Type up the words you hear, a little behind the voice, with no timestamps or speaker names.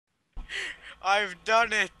I've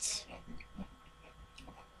done it.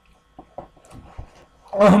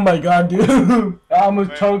 Oh my god, dude. I almost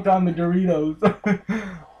Wait, choked on the Doritos.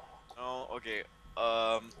 no, okay.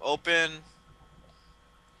 Open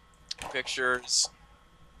pictures.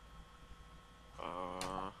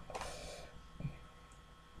 Uh,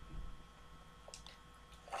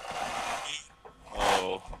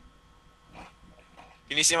 oh.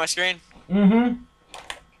 Can you see my screen? Mm-hmm.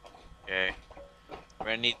 Okay. We're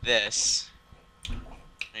gonna need this. I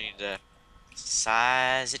need to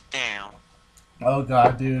size it down. Oh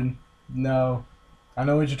god, dude. No. I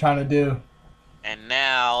know what you're trying to do. And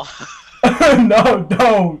now. No,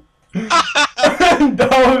 don't.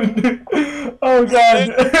 Don't. Oh god.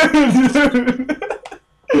 Dude.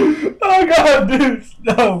 Oh god, dude.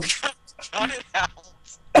 No. Cut it out.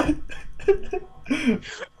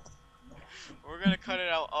 We're gonna cut it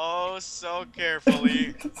out oh so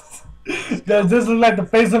carefully. Does this look like the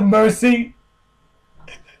face of mercy?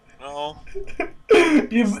 No.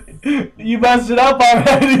 You messed it up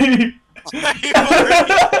already. You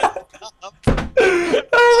already up.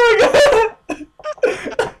 Oh my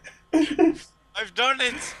god. I've done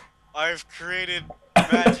it. I've created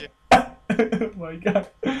magic. Oh my god.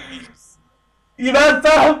 You messed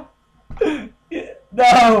up.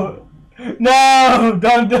 No. No,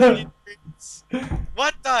 don't do it.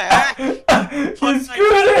 What the heck? You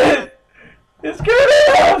screwed it. You screwed it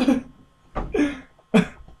up.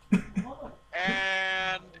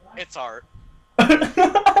 And it's art.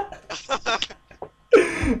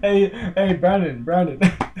 Hey, Brandon. Brandon.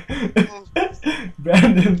 What?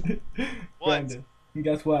 Brandon. And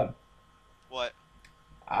guess what? What?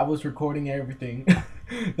 I was recording everything.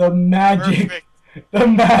 The magic. Perfect. The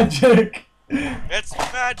magic. It's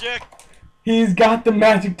magic. He's got the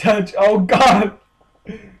magic touch. Oh god.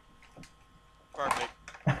 Perfect.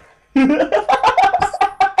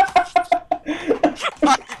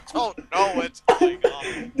 I don't know what's going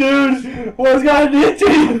on. Dude, what's gonna do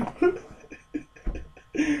to you?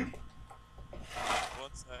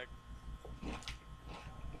 One sec.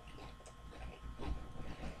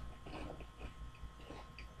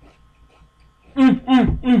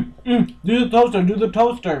 Do the toaster, do the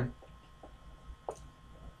toaster.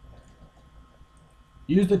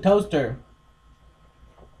 Use the toaster.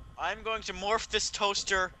 I'm going to morph this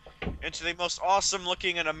toaster into the most awesome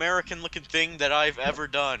looking and American looking thing that I've ever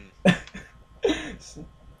done.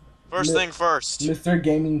 First thing first. Mr.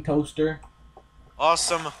 Gaming Toaster.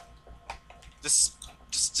 Awesome. This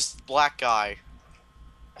black guy.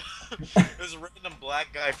 This random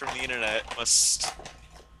black guy from the internet must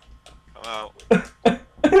come out.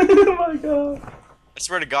 Oh my god. I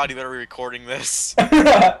swear to God, you better be recording this.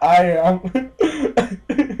 I am.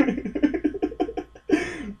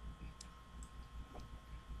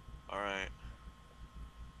 Alright.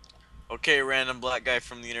 Okay, random black guy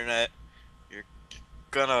from the internet. You're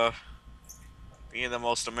gonna be in the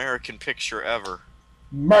most American picture ever.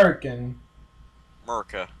 Merkin.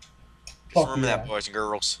 Merca. Just Fuck remember yeah. that, boys and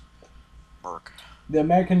girls. Merc. The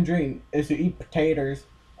American dream is to eat potatoes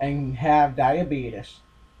and have diabetes.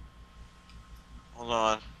 Hold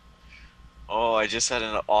on. Oh, I just had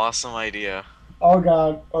an awesome idea. Oh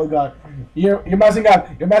god, oh god. You're messing up,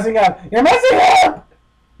 you're messing up, you're messing up!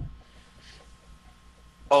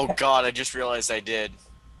 Oh god, I just realized I did.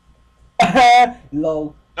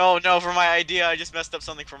 Lol. No, for my idea, I just messed up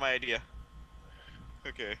something for my idea.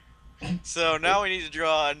 Okay. So now we need to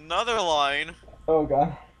draw another line Oh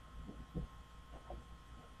god.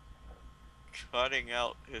 cutting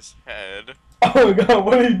out his head. Oh god,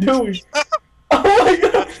 what are you doing? Oh my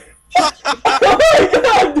god! Oh my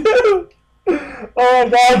god, dude! Oh my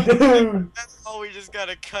god, dude! Oh, we just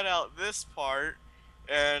gotta cut out this part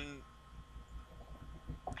and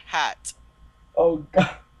hat. Oh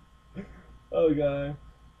god. Oh god.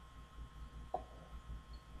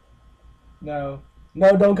 No.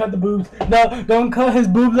 No, don't cut the boobs. No, don't cut his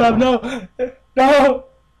boobs up. No. No.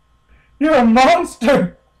 You're a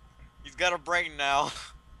monster. He's got a brain now.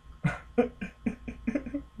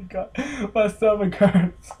 God, my stomach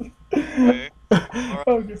hurts. Okay. Alright,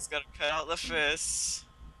 Okay. just gotta cut out the fists.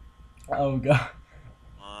 Oh god.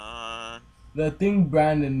 The thing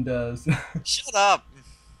Brandon does. Shut up!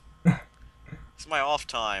 It's my off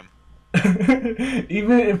time.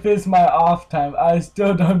 Even if it's my off time, I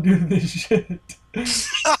still don't do this shit.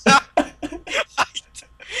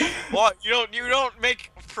 What? You don't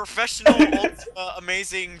make professional,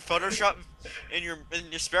 amazing Photoshop in your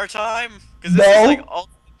spare time? Because this is like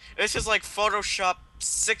this is like Photoshop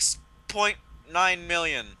 6.9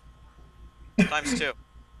 million times 2.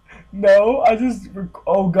 No, I just.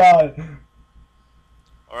 Oh god.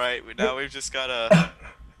 All right, now we've just gotta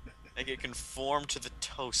make it conform to the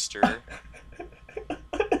toaster.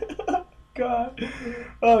 God.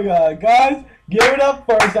 Oh God, guys, give it up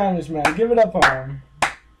for our sandwich man. Give it up for him.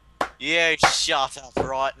 Yeah, shut up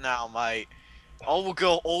right now, mate. I will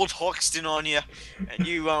go old Hoxton on you, and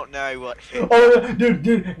you won't know what hit. Oh, dude,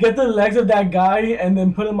 get the legs of that guy and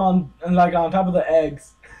then put him on like on top of the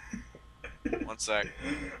eggs. 1 sec.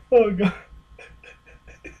 Oh God.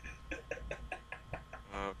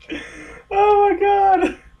 Okay. Oh my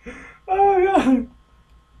God. Oh my God.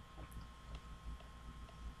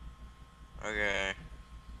 Okay.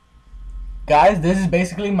 Guys, this is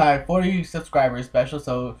basically my 40 subscribers special,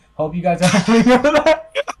 so hope you guys are happy with that.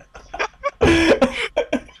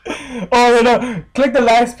 Oh no! Click the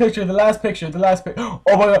last picture. The last picture. The last picture. Oh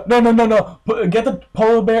my God! No! Get the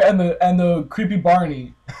polar bear and the creepy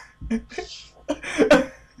Barney.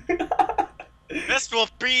 This will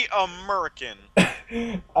be American.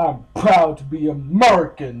 I'm proud to be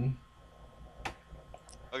American.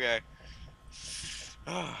 Okay.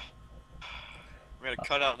 I'm gonna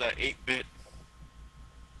cut out that 8-bit.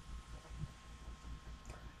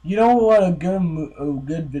 You know what a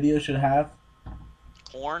good video should have?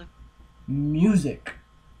 Corn? Music.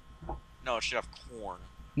 No, it should have corn.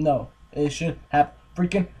 No, it should have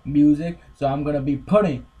freaking music. So I'm gonna be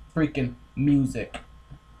putting freaking music.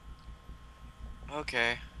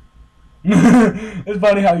 Okay. It's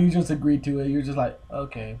funny how you just agreed to it. You're just like,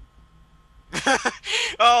 okay.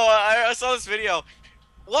 Oh, I saw this video.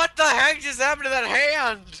 What the heck just happened to that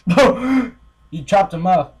hand? You chopped him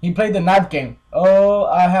off. He played the knife game. Oh,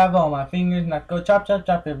 I have all my fingers. Not go chop.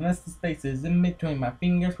 If miss the spaces in between my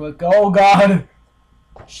fingers will go. Oh God.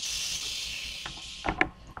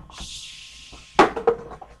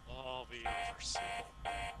 I'll be over soon.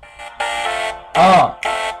 Oh.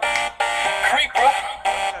 Creeper.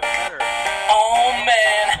 Better. Oh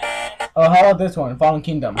man. Oh, how about this one? Fallen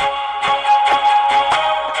Kingdom.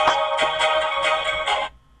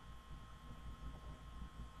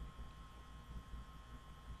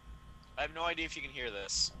 I have no idea if you can hear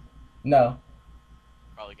this. No.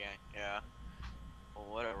 Probably can't. Yeah. Well,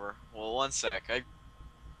 whatever. Well, 1 sec. I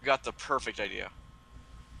got the perfect idea.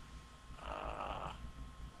 Oh.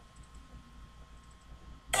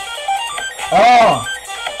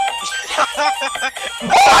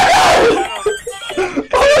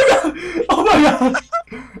 Oh my God!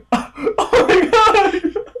 Oh my God!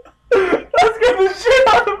 That scared the shit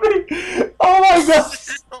out of me! Oh my God!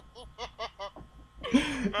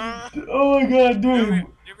 Oh my God, dude!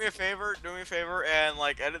 Do me a favor, and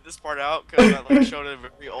like edit this part out because I like showed a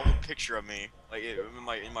very old picture of me. Like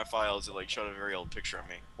in my files, it like showed a very old picture of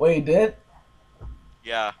me. Wait, you did?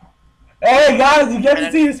 Yeah. Hey guys, you get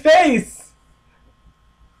to see his face!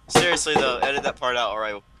 Seriously though, edit that part out, or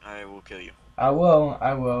I will kill you. I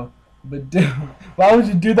will. But dude, why would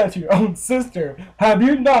you do that to your own sister? Have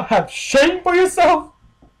you not have shame for yourself?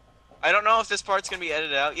 I don't know if this part's gonna be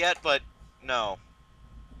edited out yet, but no.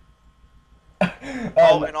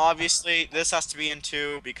 Oh, and obviously this has to be in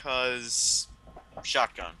 2 because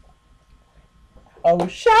shotgun. Oh,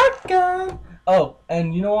 shotgun! Oh,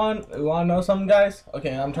 and you wanna know something, guys?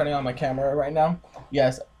 Okay, I'm turning on my camera right now.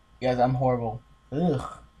 Yes, I'm horrible.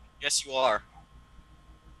 Ugh. Yes, you are.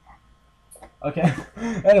 Okay.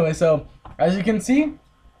 Anyway, so as you can see,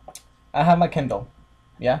 I have my Kindle.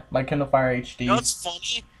 Yeah, my Kindle Fire HD. You know what's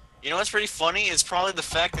funny? You know what's pretty funny is probably the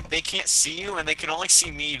fact that they can't see you and they can only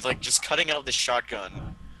see me, like, just cutting out the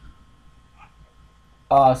shotgun.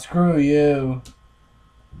 Aw, screw you.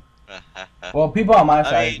 Well, people on my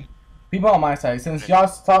side. mean, People on my side. Since y'all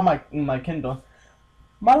saw my Kindle,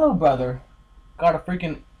 my little brother got a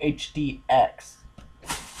freaking HDX.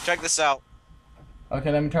 check this out.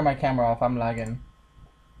 Okay, let me turn my camera off. I'm lagging.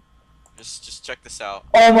 Just check this out.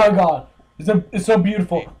 Oh my God, it's so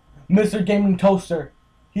beautiful, Mr. Gaming Toaster.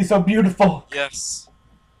 He's so beautiful. Yes.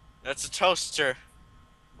 That's a toaster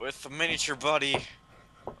with a miniature body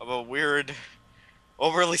of a weird,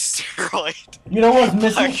 overly steroid. You know what's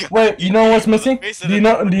missing? Wait, you know what's missing? Do you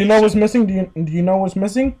know what's missing? Do you know what's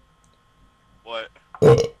missing? What?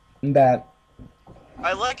 That.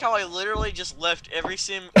 I like how I literally just left every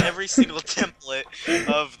single template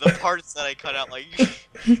of the parts that I cut out. Like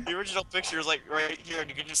the original picture is like right here, and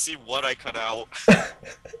you can just see what I cut out.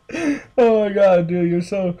 Oh my God, dude, you're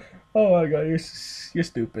so. Oh my God, you're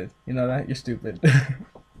stupid. You know that? You're stupid.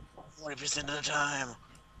 40% of the time.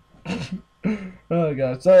 Oh my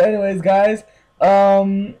God. So, anyways, guys, I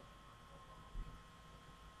don't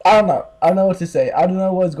know. I don't know what to say. I don't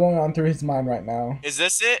know what's going on through his mind right now. Is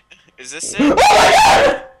this it? Is this it? Oh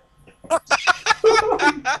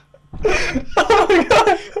my God! Oh my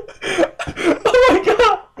God! Oh my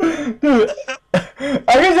God! Dude,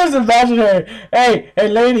 I can just imagine her. Hey, hey,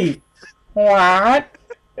 lady. What?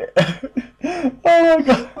 Oh my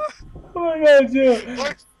god. Oh my god, dude.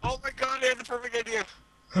 Oh my god, I had the perfect idea.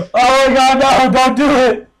 Oh my god, no, don't do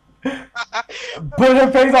it. Put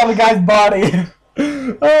her face on the guy's body.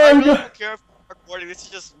 Oh I my really god. don't care if I'm recording. This is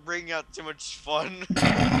just bringing out too much fun.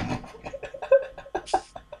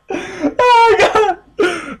 Oh my god.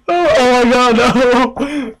 Oh my god, no.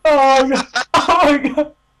 Oh my god. Oh my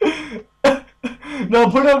god. No,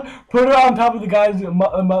 put it on top of the guy's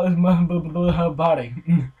body.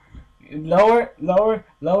 Lower, lower,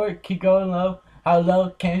 lower. Keep going low. How low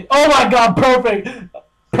can you? Oh my god, perfect,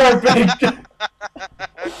 perfect.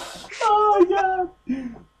 Oh my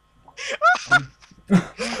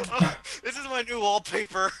This is my new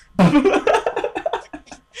wallpaper. god.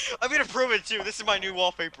 I'm gonna prove it too. This is my new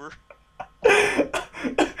wallpaper.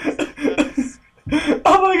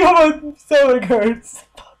 Oh my god, my stomach hurts.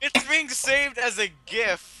 It's being saved as a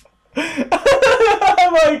GIF. Oh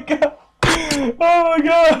my god. Oh my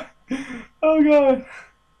god. Oh god.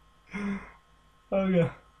 Oh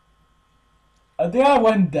god. I think I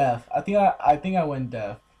went deaf. I think I went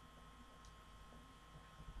deaf.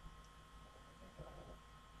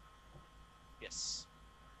 Yes.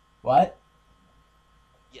 What?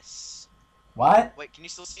 Yes. What? Wait, can you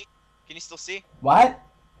still see? Can you still see? What?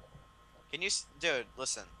 Can you, dude?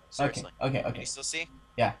 Listen, seriously. Okay. Can you still see?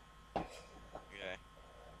 Yeah. Okay.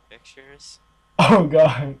 Pictures. Oh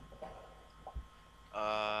god.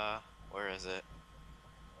 Where is it?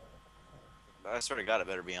 I swear to God, it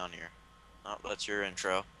better be on here. Oh, that's your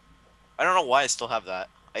intro. I don't know why I still have that.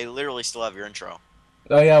 I literally still have your intro.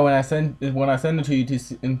 Oh yeah, when I send it to you to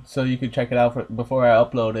see, so you could check it out before I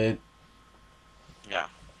upload it. Yeah.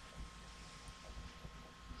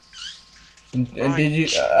 And Right. did you?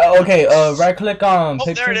 Okay. Right click on Oh,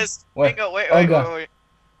 picture. there it is. Wait. Bingo. Wait. Oh god. Wait.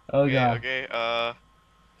 Oh Okay. god. Okay.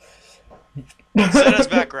 Set as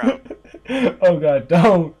background. Oh god,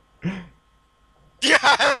 don't.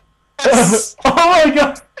 Yes. Oh my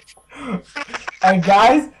god. And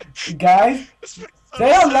guys, say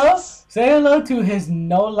hello. Say hello to his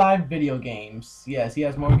no live video games. Yes, he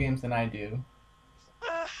has more games than I do.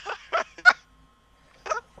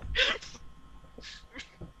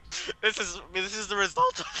 This is the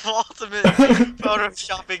result of ultimate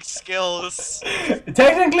photoshopping skills.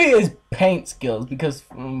 Technically, it's paint skills because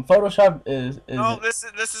Photoshop is. No, this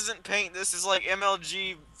isn't paint. This is like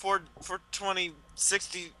MLG 420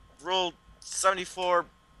 60 rule 74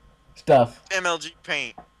 stuff. MLG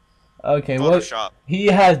paint. Okay, Photoshop. well, he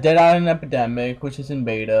has Dead Island Epidemic, which is in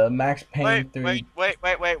beta. Max Payne 3. Wait.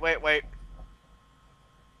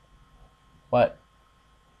 What?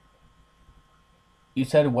 You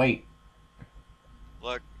said wait.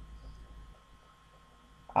 Look.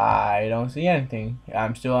 I don't see anything.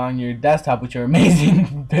 I'm still on your desktop with your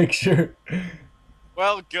amazing picture.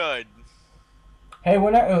 Well, good. Hey,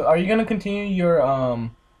 when are you gonna continue your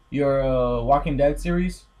Walking Dead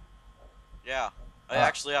series? Yeah. I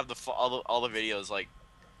actually have all the videos like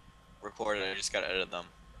recorded. I just gotta edit them.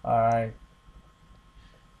 All right.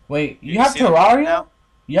 Wait, you You have see them Terraria? now?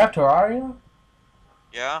 You have Terraria?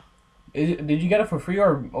 Yeah. Did you get it for free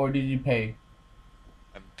or did you pay?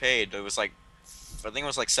 I paid. It was like, I think it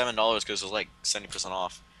was like $7 because it was like 70%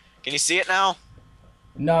 off. Can you see it now?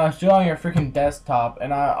 No, it's still on your freaking desktop,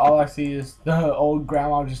 and all I see is the old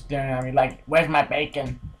grandma just staring at me like, "Where's my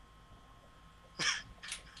bacon?"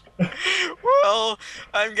 Well,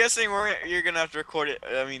 I'm guessing you're gonna have to record it.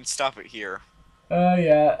 I mean, stop it here.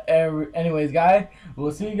 Yeah. Anyways, guys,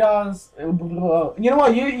 we'll see you guys. You know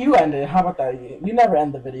what? You end it. How about that? You never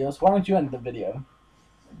end the videos. Why don't you end the video?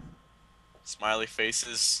 Smiley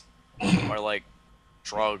faces are like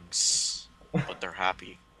drugs, but they're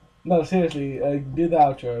happy. No, seriously. Do the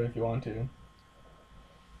outro if you want to.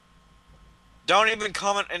 Don't even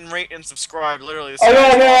comment and rate and subscribe. Literally.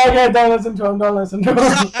 Okay. Don't listen to him. Don't listen to him.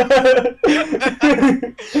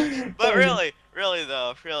 But really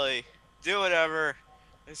though, do whatever.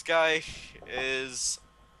 This guy is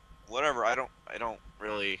whatever. I don't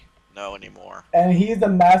really know anymore. And he's the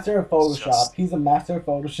master of Photoshop. Just- He's a master of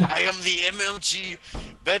Photoshop. I am the MLG,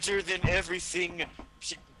 better than everything.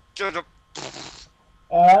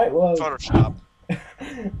 All right. Well. Photoshop.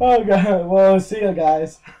 Oh god. Well, see you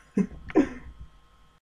guys.